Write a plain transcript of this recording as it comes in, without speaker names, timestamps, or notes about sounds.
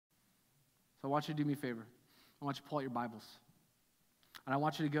So I want you to do me a favor. I want you to pull out your Bibles. And I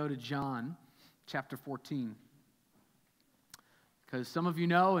want you to go to John chapter 14. Because some of you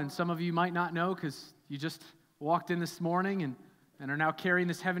know and some of you might not know because you just walked in this morning and are now carrying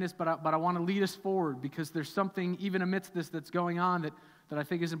this heaviness, but I want to lead us forward because there's something even amidst this that's going on that I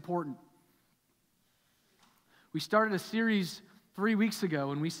think is important. We started a series 3 weeks ago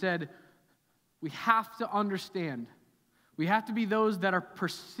and we said we have to understand. We have to be those that are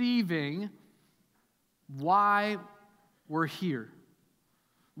perceiving why we're here.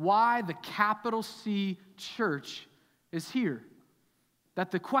 Why the capital C church is here.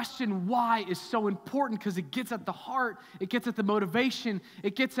 That the question why is so important because it gets at the heart, it gets at the motivation,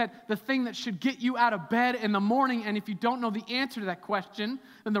 it gets at the thing that should get you out of bed in the morning. And if you don't know the answer to that question,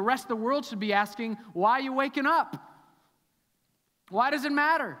 then the rest of the world should be asking, why are you waking up? Why does it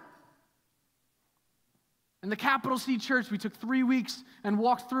matter? In the capital C church, we took 3 weeks and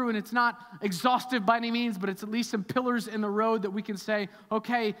walked through, and it's not exhaustive by any means, but it's at least some pillars in the road that we can say,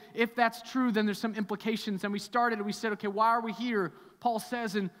 okay, if that's true, then there's some implications. And we started and we said, okay, why are we here? Paul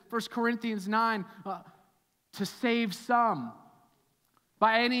says in 1 Corinthians 9, to save some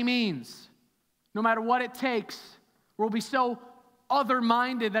by any means, no matter what it takes. We'll be so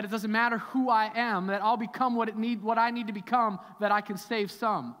other-minded that it doesn't matter who I am, that I'll become what I need to become, that I can save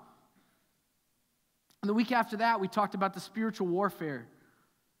some. And the week after that, we talked about the spiritual warfare,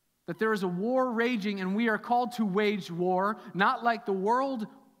 that there is a war raging, and we are called to wage war, not like the world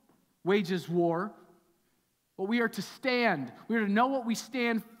wages war, but we are to stand. We are to know what we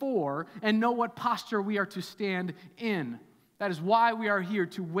stand for and know what posture we are to stand in. That is why we are here,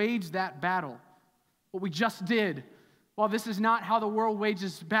 to wage that battle. What we just did, well, this is not how the world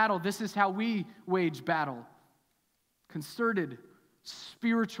wages battle. This is how we wage battle. Concerted,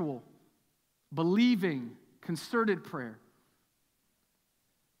 spiritual, believing, concerted prayer.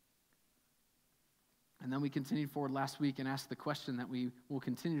 And then we continued forward last week and asked the question that we will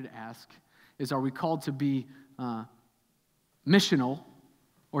continue to ask is, are we called to be missional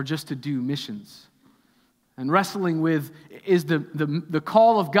or just to do missions? And wrestling with, is the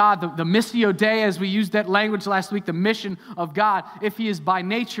call of God, the missio Dei, as we used that language last week, the mission of God. If he is by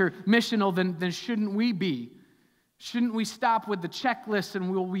nature missional, then shouldn't we be? Shouldn't we stop with the checklist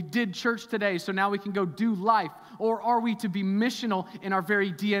and we did church today, so now we can go do life? Or are we to be missional in our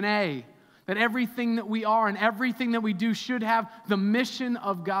very DNA? That everything that we are and everything that we do should have the mission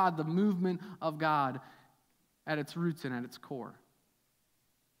of God, the movement of God at its roots and at its core.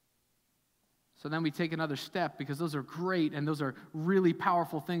 So then we take another step, because those are great and those are really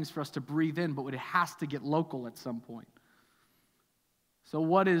powerful things for us to breathe in, but it has to get local at some point. So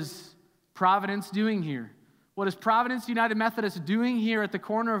what is Providence doing here? What is Providence United Methodist doing here at the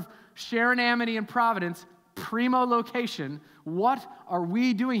corner of Sharon, Amity, and Providence, primo location? What are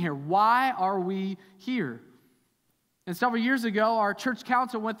we doing here? Why are we here? And several years ago, our church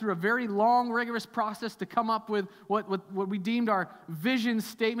council went through a very long, rigorous process to come up with what we deemed our vision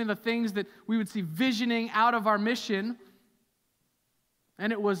statement, the things that we would see visioning out of our mission.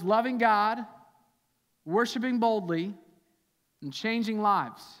 And it was loving God, worshiping boldly, and changing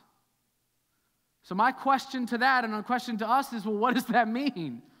lives. So my question to that and a question to us is, well, what does that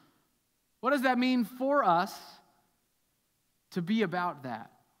mean? What does that mean for us to be about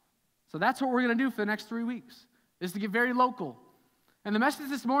that? So that's what we're going to do for the next 3 weeks, is to get very local. And the message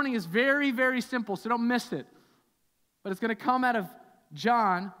this morning is very, very simple, so don't miss it. But it's going to come out of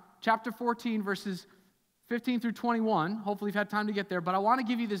John chapter 14, verses 15 through 21. Hopefully you've had time to get there, but I want to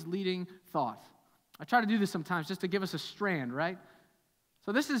give you this leading thought. I try to do this sometimes just to give us a strand, right?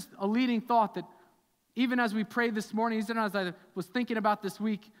 So this is a leading thought that even as we prayed this morning, even as I was thinking about this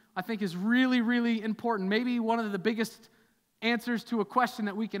week, I think is really, really important. Maybe one of the biggest answers to a question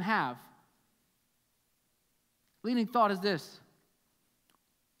that we can have. Leading thought is this.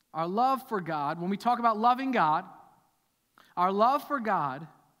 Our love for God, when we talk about loving God, our love for God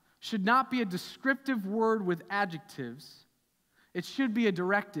should not be a descriptive word with adjectives. It should be a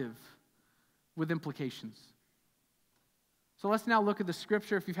directive with implications. So let's now look at the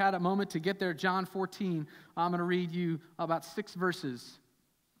scripture. If you've had a moment to get there, John 14, I'm going to read you about 6 verses,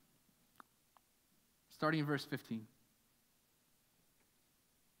 starting in verse 15.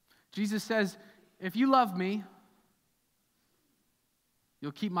 Jesus says, if you love me,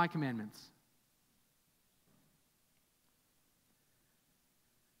 you'll keep my commandments.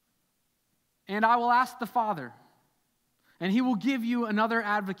 And I will ask the Father, and he will give you another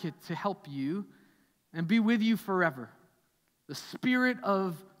advocate to help you and be with you forever. The Spirit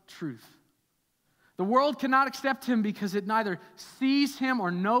of truth. The world cannot accept him because it neither sees him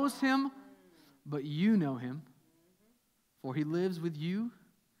or knows him, but you know him, for he lives with you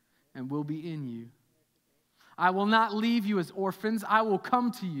and will be in you. I will not leave you as orphans. I will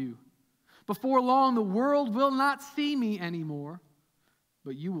come to you. Before long, the world will not see me anymore,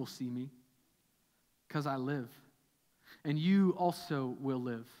 but you will see me because I live, and you also will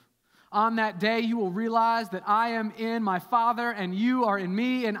live. On that day, you will realize that I am in my Father, and you are in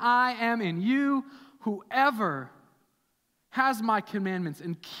me, and I am in you. Whoever has my commandments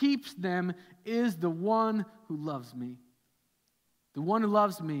and keeps them is the one who loves me. The one who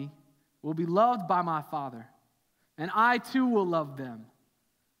loves me will be loved by my Father, and I too will love them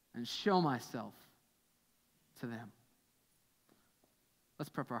and show myself to them. Let's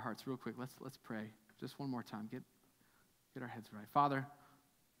prep our hearts real quick. Let's pray just one more time. Get our heads right. Father,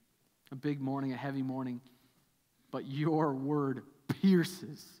 a big morning, a heavy morning, but your word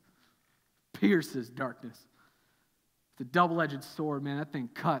pierces darkness. It's a double-edged sword, man. That thing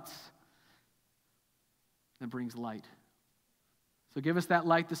cuts and brings light. So give us that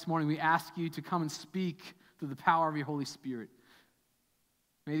light this morning. We ask you to come and speak through the power of your Holy Spirit.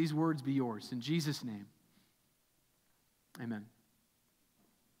 May these words be yours. In Jesus' name, amen.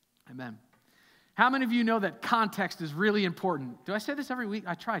 Amen. How many of you know that context is really important? Do I say this every week?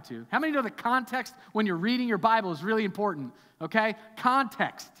 I try to. How many know that context when you're reading your Bible is really important? Okay?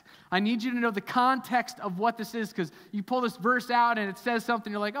 Context. I need you to know the context of what this is, because you pull this verse out and it says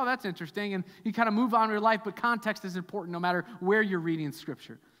something, you're like, oh, that's interesting, and you kind of move on with your life, but context is important no matter where you're reading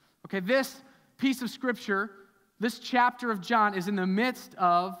Scripture. Okay, this piece of Scripture, this chapter of John is in the midst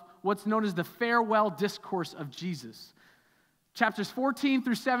of what's known as the farewell discourse of Jesus. Chapters 14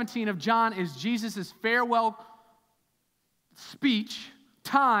 through 17 of John is Jesus' farewell speech,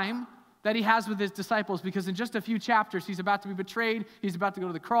 time that he has with his disciples, because in just a few chapters, he's about to be betrayed, he's about to go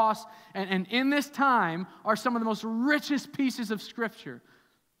to the cross, and in this time are some of the most richest pieces of Scripture.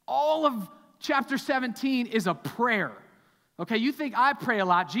 All of chapter 17 is a prayer. Okay, you think I pray a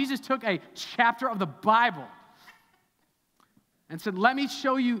lot. Jesus took a chapter of the Bible and said, let me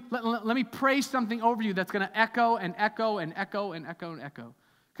show you, let me pray something over you that's going to echo and echo and echo and echo and echo.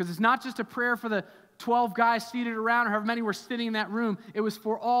 Because it's not just a prayer for the 12 guys seated around, or however many were sitting in that room. It was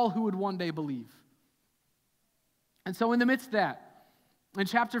for all who would one day believe. And so in the midst of that, in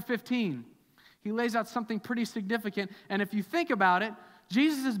chapter 15, he lays out something pretty significant. And if you think about it,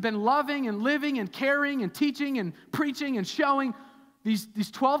 Jesus has been loving and living and caring and teaching and preaching and showing these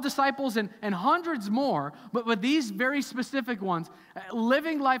 12 disciples and hundreds more, but with these very specific ones,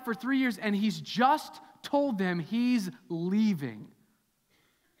 living life for 3 years, and he's just told them he's leaving.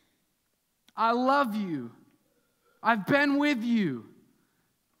 I love you. I've been with you,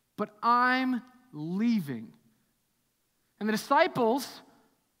 but I'm leaving. And the disciples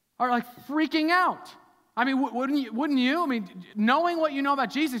are like freaking out. I mean, wouldn't you? I mean, knowing what you know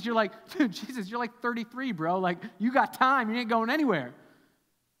about Jesus, you're like, dude, Jesus, you're like 33, bro. Like, you got time. You ain't going anywhere.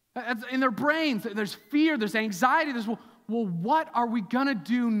 In their brains, there's fear, there's anxiety. There's, well, what are we going to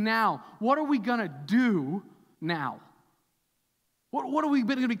do now? What are we going to do now? What are we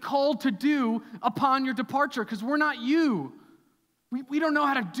going to be called to do upon your departure? Because we're not you. We don't know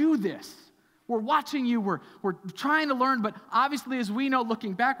how to do this. We're watching you. We're trying to learn. But obviously, as we know,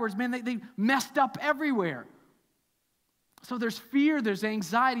 looking backwards, man, they messed up everywhere. So there's fear, there's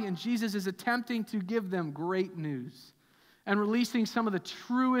anxiety, and Jesus is attempting to give them great news and releasing some of the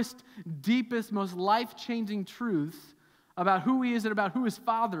truest, deepest, most life-changing truths about who he is and about who his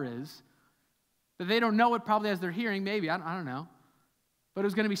Father is, that they don't know it probably as they're hearing, maybe, I don't know. But it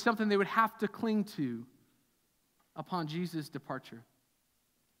was going to be something they would have to cling to upon Jesus' departure.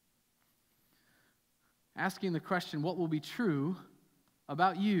 Asking the question, what will be true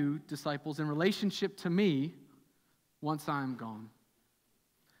about you, disciples, in relationship to me once I'm gone?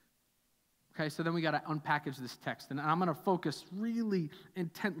 Okay, so then we got to unpackage this text. And I'm going to focus really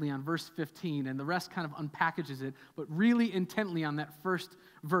intently on verse 15, and the rest kind of unpackages it, but really intently on that first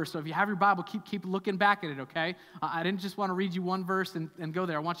verse. So if you have your Bible, keep looking back at it, okay? I didn't just want to read you one verse and go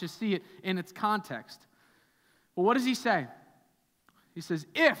there. I want you to see it in its context. Well, what does he say? He says,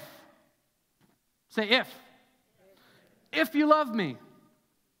 if. Say if. If you love me.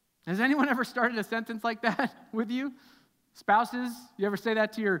 Has anyone ever started a sentence like that with you? Spouses, you ever say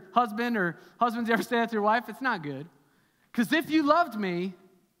that to your husband, or husbands, you ever say that to your wife? It's not good. Because if you loved me,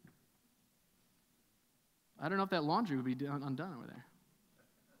 I don't know if that laundry would be undone over there.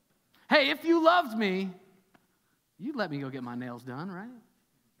 Hey, if you loved me, you'd let me go get my nails done, right?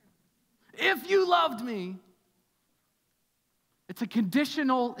 If you loved me. It's a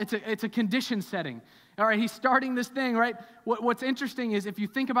conditional, it's a condition setting. All right, he's starting this thing, right? What's interesting is if you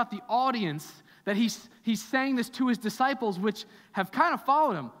think about the audience that he's saying this to his disciples, which have kind of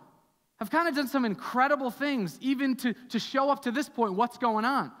followed him, have kind of done some incredible things, even to show up to this point, what's going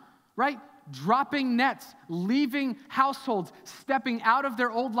on. right? Dropping nets, leaving households, stepping out of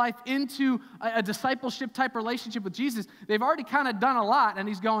their old life into a discipleship type relationship with Jesus. They've already kind of done a lot, and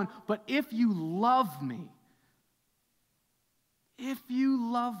he's going, but if you love me,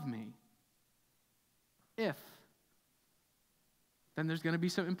 then there's going to be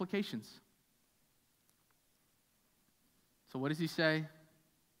some implications. So what does he say?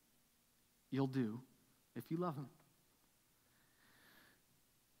 You'll do if you love him.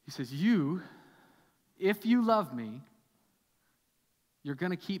 He says, if you love me, you're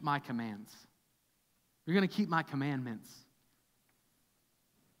going to keep my commands. You're going to keep my commandments.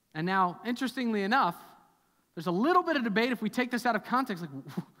 And now, interestingly enough, there's a little bit of debate if we take this out of context,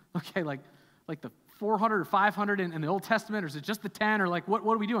 like the 400 or 500 in the Old Testament, or is it just the 10, or like what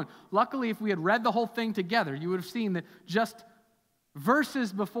are we doing? Luckily, if we had read the whole thing together, you would have seen that just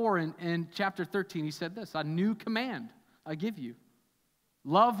verses before in chapter 13, he said this, a new command I give you.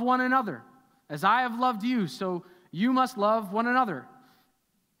 Love one another. As I have loved you, so you must love one another.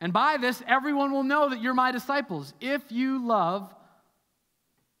 And by this, everyone will know that you're my disciples, if you love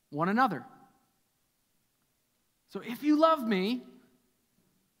one another. So if you love me,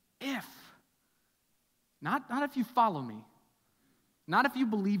 not if you follow me, not if you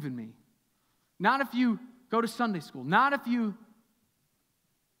believe in me, not if you go to Sunday school, not if you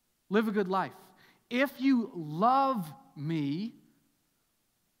live a good life. If you love me,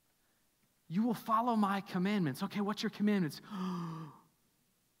 you will follow my commandments. Okay, what's your commandments?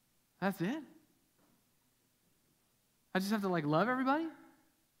 That's it? I just have to love everybody?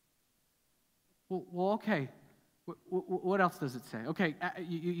 Well, okay. What else does it say? Okay,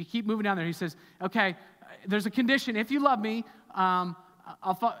 you keep moving down there. He says, okay, there's a condition. If you love me,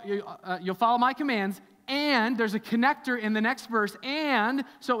 you'll follow my commands. And there's a connector in the next verse. And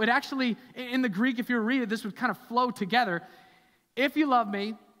so it actually, in the Greek, if you were to read it, this would kind of flow together. If you love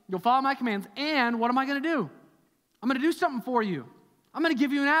me, you'll follow my commands. And what am I going to do? I'm going to do something for you. I'm going to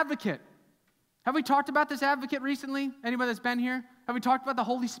give you an advocate. Have we talked about this advocate recently? Anybody that's been here? Have we talked about the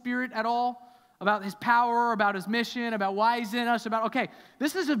Holy Spirit at all? About his power, about his mission, about why he's in us, okay,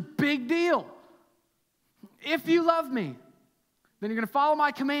 this is a big deal. If you love me, then you're going to follow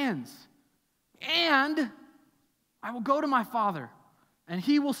my commands. And I will go to my Father, and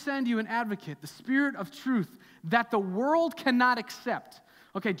he will send you an advocate, the Spirit of truth, that the world cannot accept.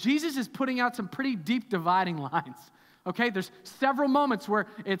 Okay, Jesus is putting out some pretty deep dividing lines. Okay, there's several moments where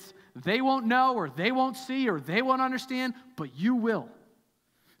it's they won't know, or they won't see, or they won't understand, but you will.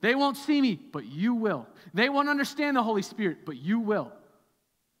 They won't see me, but you will. They won't understand the Holy Spirit, but you will.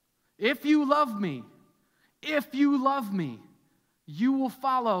 If you love me, you will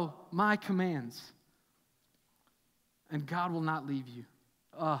follow my commands. And God will not leave you.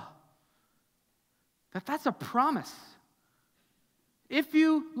 That's a promise. If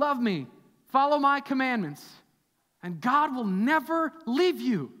you love me, follow my commandments, and God will never leave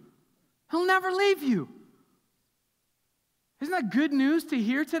you. He'll never leave you. Isn't that good news to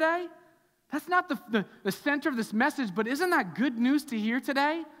hear today? That's not the center of this message, but isn't that good news to hear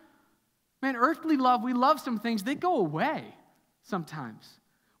today? Man, earthly love, we love some things, they go away sometimes.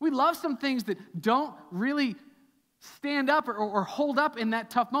 We love some things that don't really stand up or hold up in that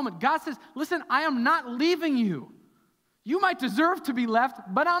tough moment. God says, listen, I am not leaving you. You might deserve to be left,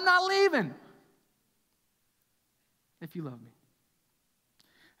 but I'm not leaving. If you love me.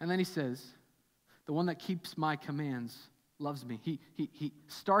 And then he says, the one that keeps my commands loves me. He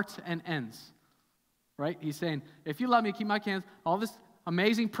starts and ends, right? He's saying, if you love me, keep my commands, all this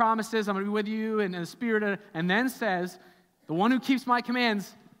amazing promises, I'm going to be with you, and the Spirit, and then says, the one who keeps my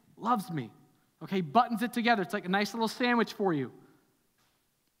commands loves me. Okay, buttons it together. It's like a nice little sandwich for you.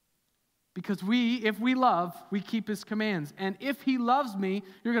 Because if we love, we keep his commands. And if he loves me,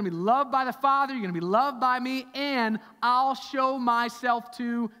 you're going to be loved by the Father, you're going to be loved by me, and I'll show myself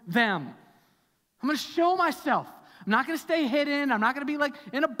to them. I'm going to show myself. I'm not going to stay hidden. I'm not going to be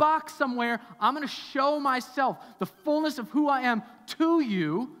in a box somewhere. I'm going to show myself, the fullness of who I am, to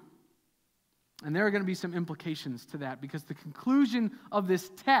you. And there are going to be some implications to that, because the conclusion of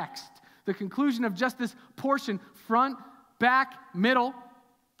this text, the conclusion of just this portion, front, back, middle,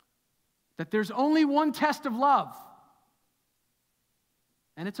 that there's only one test of love,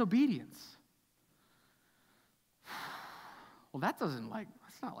 and it's obedience. Well, that's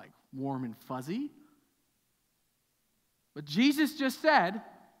not warm and fuzzy. But Jesus just said,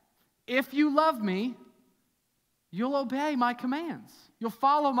 if you love me, you'll obey my commands. You'll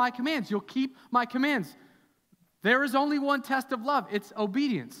follow my commands. You'll keep my commands. There is only one test of love. It's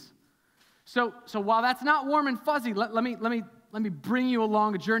obedience. So while that's not warm and fuzzy, let me bring you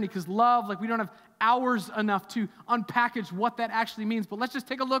along a journey, because love, we don't have hours enough to unpackage what that actually means. But let's just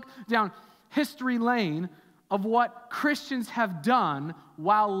take a look down history lane of what Christians have done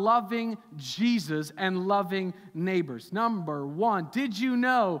while loving Jesus and loving neighbors. Number one, did you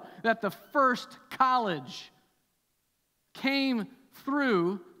know that the first college came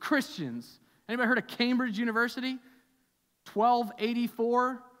through Christians? Anybody heard of Cambridge University?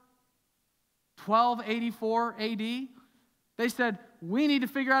 1284 AD. They said, we need to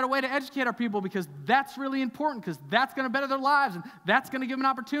figure out a way to educate our people because that's really important, because that's going to better their lives, and that's going to give them an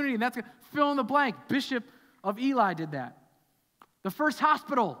opportunity, and that's going to fill in the blank. Bishop of Ely did that. The first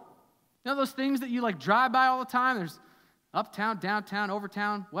hospital. You know those things that you like drive by all the time? There's uptown, downtown,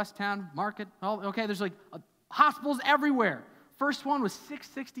 overtown, westtown, market. Okay, there's like hospitals everywhere. First one was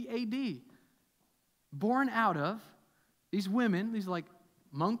 660 AD. Born out of these women, these like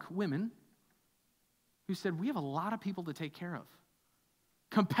monk women, who said, we have a lot of people to take care of.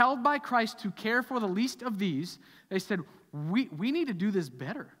 Compelled by Christ to care for the least of these, they said, we need to do this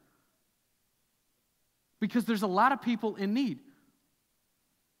better. Because there's a lot of people in need.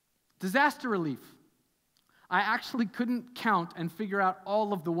 Disaster relief. I actually couldn't count and figure out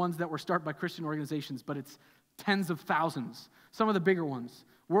all of the ones that were started by Christian organizations, but it's tens of thousands. Some of the bigger ones.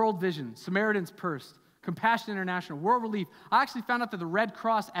 World Vision, Samaritan's Purse, Compassion International, World Relief. I actually found out that the Red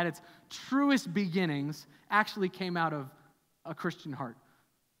Cross at its truest beginnings actually came out of a Christian heart,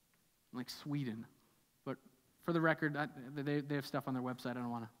 like Sweden. But for the record, they have stuff on their website I don't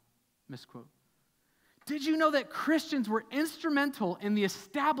want to misquote. Did you know that Christians were instrumental in the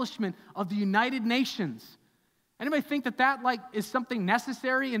establishment of the United Nations? Anybody think that like is something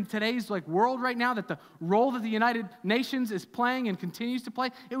necessary in today's like world right now, that the role that the United Nations is playing and continues to play?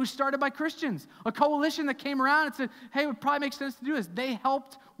 It was started by Christians, a coalition that came around and said, hey, it would probably make sense to do this. They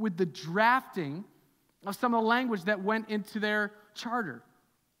helped with the drafting of some of the language that went into their charter.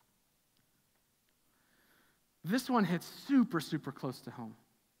 This one hits super, super close to home.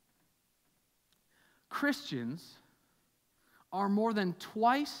 Christians are more than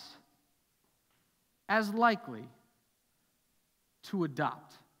twice as likely to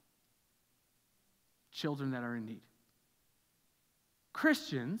adopt children that are in need.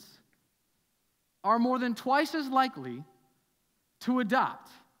 Christians are more than twice as likely to adopt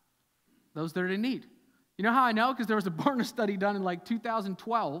those that are in need. You know how I know? Because there was a Barna study done in like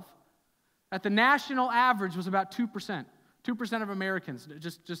 2012 that the national average was about 2%. 2% of Americans,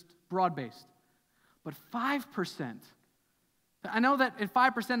 just broad-based. But 5%, I know that at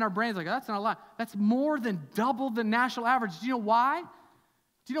 5% in our brains, like, that's not a lot. That's more than double the national average. Do you know why?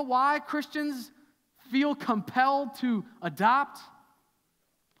 Do you know why Christians feel compelled to adopt?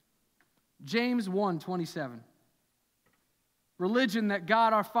 James 1:27. Religion that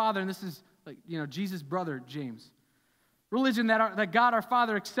God our Father, and this is like, Jesus' brother, James. Religion that God our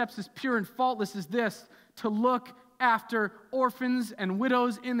Father accepts as pure and faultless is this, to look after orphans and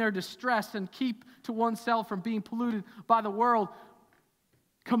widows in their distress and keep to oneself from being polluted by the world.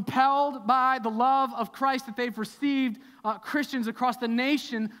 Compelled by the love of Christ that they've received, Christians across the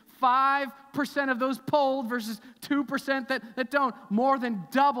nation, 5% of those polled versus 2% that don't, more than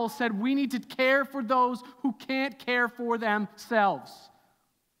double said we need to care for those who can't care for themselves.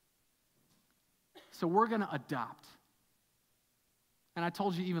 So we're going to adopt. And I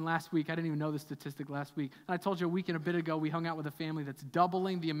told you even last week, I didn't even know this statistic last week, and I told you a week and a bit ago, we hung out with a family that's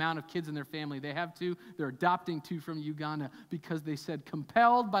doubling the amount of kids in their family. They have two, they're adopting two from Uganda because they said,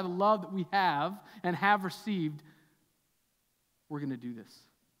 compelled by the love that we have and have received, we're going to do this.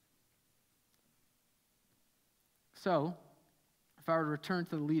 So, if I were to return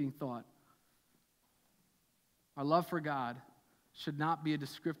to the leading thought, our love for God should not be a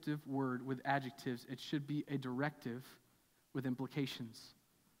descriptive word with adjectives. It should be a directive with implications.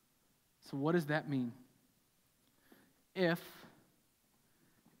 So what does that mean? If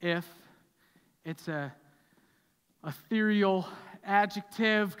it's a ethereal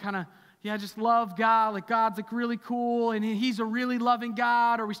adjective, kind of, I just love God, like God's like really cool, and he's a really loving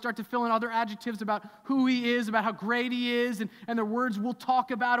God, or we start to fill in other adjectives about who he is, about how great he is, and the words we'll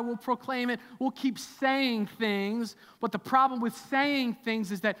talk about it, we'll proclaim it, we'll keep saying things, but the problem with saying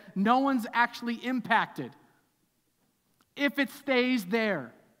things is that no one's actually impacted if it stays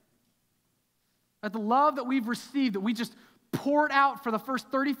there. That the love that we've received, that we just poured out for the first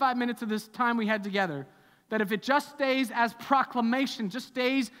 35 minutes of this time we had together, that if it just stays as proclamation, just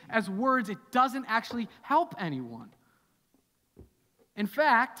stays as words, it doesn't actually help anyone. In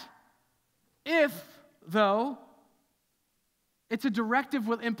fact, if, though, it's a directive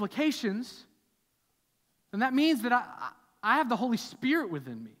with implications, then that means that I have the Holy Spirit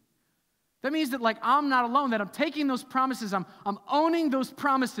within me. That means that I'm not alone, that I'm taking those promises, I'm owning those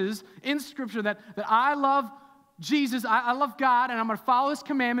promises in Scripture that I love Jesus, I love God, and I'm going to follow His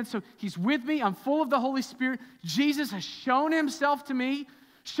commandments, so He's with me, I'm full of the Holy Spirit. Jesus has shown Himself to me,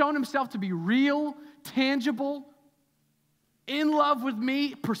 shown Himself to be real, tangible, in love with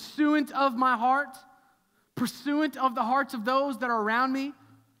me, pursuant of my heart, pursuant of the hearts of those that are around me.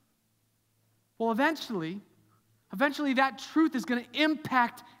 Well, eventually that truth is going to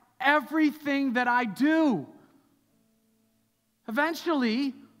impact everything that I do.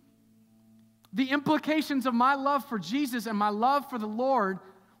 Eventually, the implications of my love for Jesus and my love for the Lord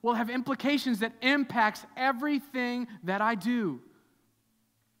will have implications that impacts everything that I do.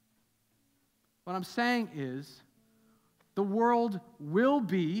 What I'm saying is, the world will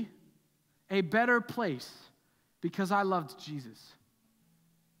be a better place because I loved Jesus.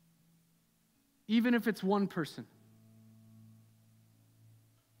 Even if it's one person.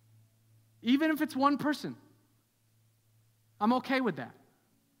 Even if it's one person, I'm okay with that.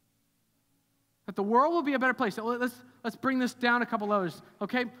 That the world will be a better place. So let's bring this down a couple levels.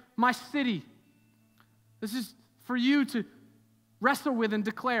 Okay, my city. This is for you to wrestle with and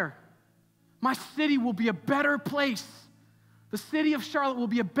declare. My city will be a better place. The city of Charlotte will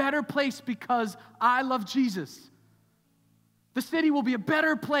be a better place because I love Jesus. The city will be a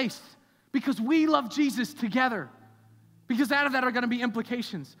better place because we love Jesus together. Because out of that are going to be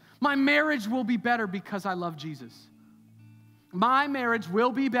implications. My marriage will be better because I love Jesus. My marriage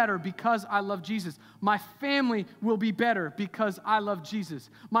will be better because I love Jesus. My family will be better because I love Jesus.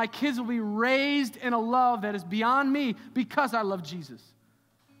 My kids will be raised in a love that is beyond me because I love Jesus.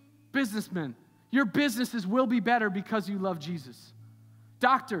 Businessmen, your businesses will be better because you love Jesus.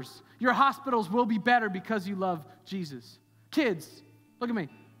 Doctors, your hospitals will be better because you love Jesus. Kids, look at me.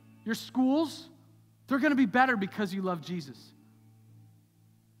 Your schools, they're going to be better because you love Jesus.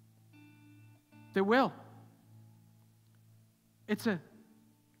 They will. It's a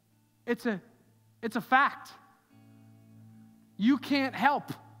fact. You can't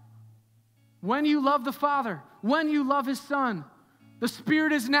help. When you love the Father, when you love His Son, the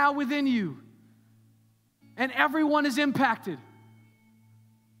Spirit is now within you. And everyone is impacted.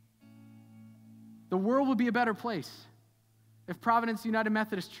 The world will be a better place if Providence United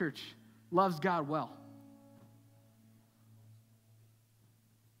Methodist Church loves God well.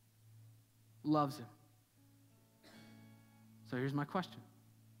 Loves Him. So here's my question.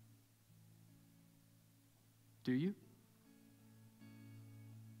 Do you?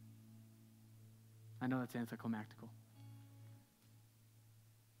 I know that's anticlimactical.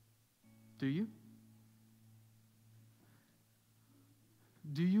 Do you?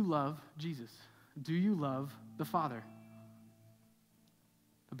 Do you love Jesus? Do you love the Father?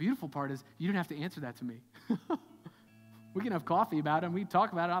 The beautiful part is you don't have to answer that to me. We can have coffee about it and we can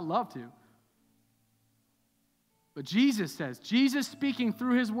talk about it. I'd love to. But Jesus says, Jesus speaking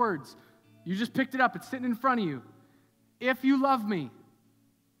through His words, you just picked it up, it's sitting in front of you. If you love me,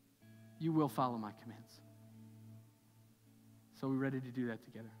 you will follow my commands. So are we ready to do that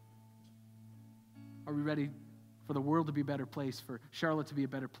together? Are we ready for the world to be a better place, for Charlotte to be a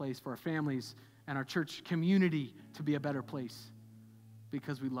better place, for our families and our church community to be a better place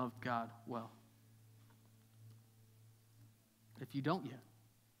because we love God well? If you don't yet,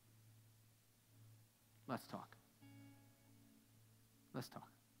 let's talk. Let's talk.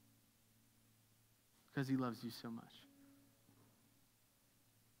 Because He loves you so much.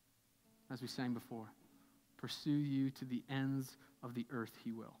 As we sang before, pursue you to the ends of the earth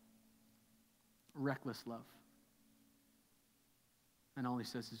He will. Reckless love. And all He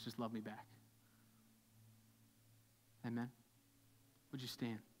says is just love me back. Amen? Would you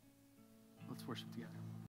stand? Let's worship together.